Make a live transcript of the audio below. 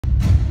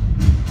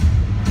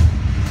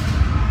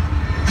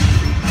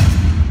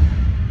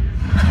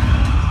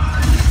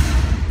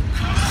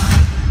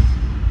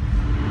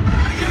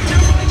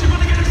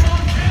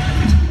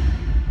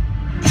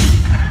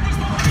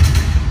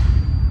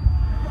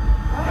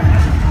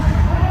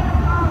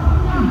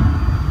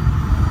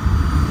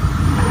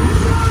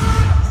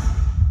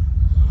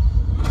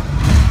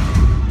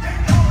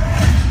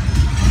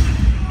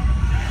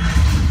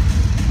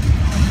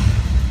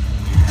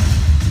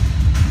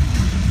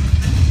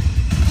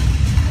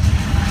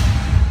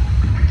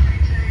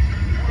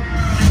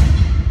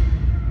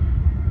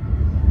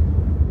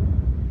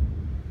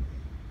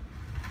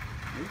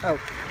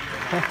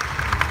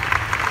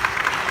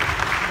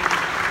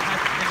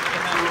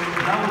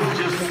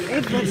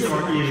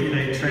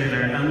gameplay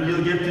trailer, and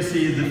you'll get to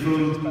see the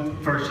full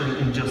version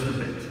in just a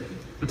bit.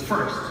 But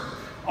first,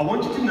 I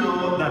want you to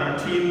know that our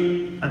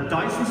team at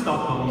DICE in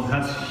Stockholm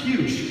has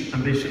huge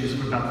ambitions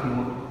for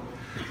Battlefield 1.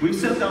 We've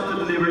set out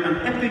to deliver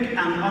an epic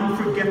and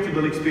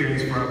unforgettable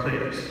experience for our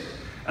players.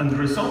 And the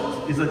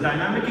result is a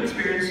dynamic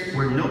experience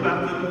where no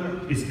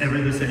battle is ever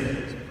the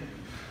same.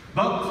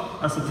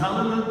 But as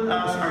talented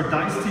as our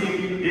DICE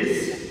team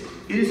is,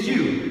 it is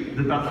you,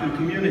 the Battlefield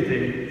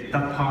community,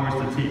 that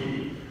powers the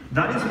team.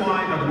 That is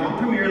why at one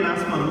premiere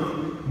last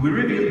month, we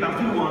revealed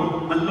Battlefield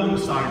 1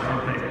 alongside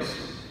our players.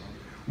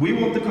 We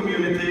want the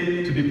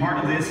community to be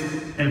part of this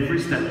every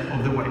step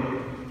of the way.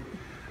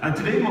 And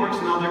today marks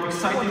another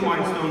exciting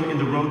milestone in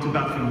the road to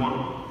Battlefield 1,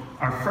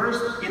 our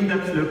first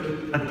in-depth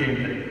look at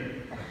gameplay.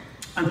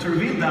 And to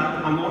reveal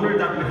that, I'm honored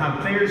that we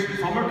have players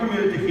from our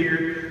community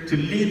here to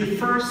lead the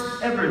first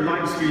ever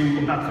live stream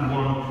of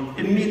Battlefield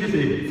 1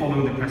 immediately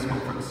following the press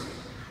conference.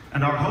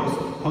 And our host,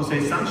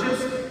 Jose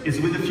Sanchez, is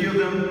with a few of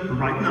them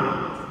right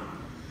now.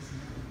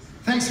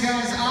 Thanks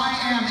guys, I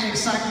am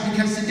excited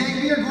because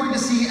today we are going to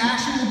see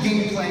actual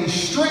gameplay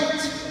straight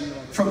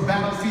from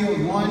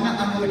Battlefield 1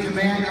 under the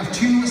command of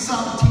two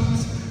solid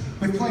teams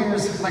with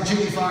players like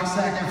Jamie Foxx,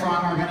 Zac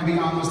Efron are going to be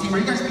on those teams. Are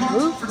you guys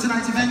pumped for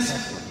tonight's event?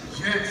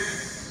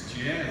 Yes.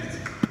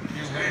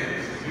 Can't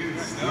wait. Good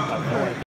stuff.